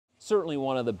certainly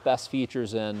one of the best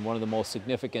features and one of the most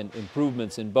significant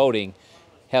improvements in boating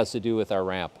has to do with our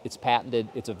ramp. It's patented,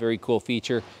 it's a very cool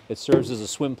feature. It serves as a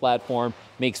swim platform,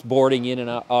 makes boarding in and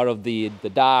out of the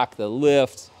dock, the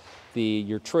lift,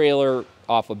 your trailer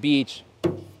off a beach,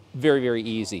 very, very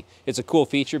easy. It's a cool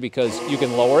feature because you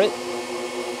can lower it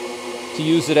to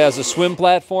use it as a swim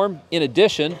platform. In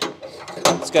addition,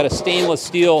 it's got a stainless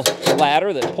steel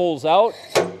ladder that pulls out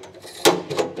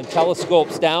and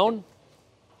telescopes down.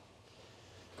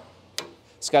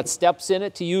 It's got steps in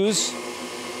it to use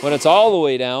when it's all the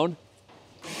way down,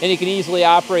 and you can easily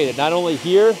operate it, not only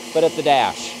here, but at the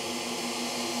dash.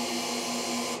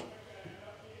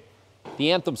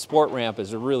 The Anthem Sport Ramp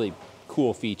is a really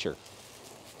cool feature.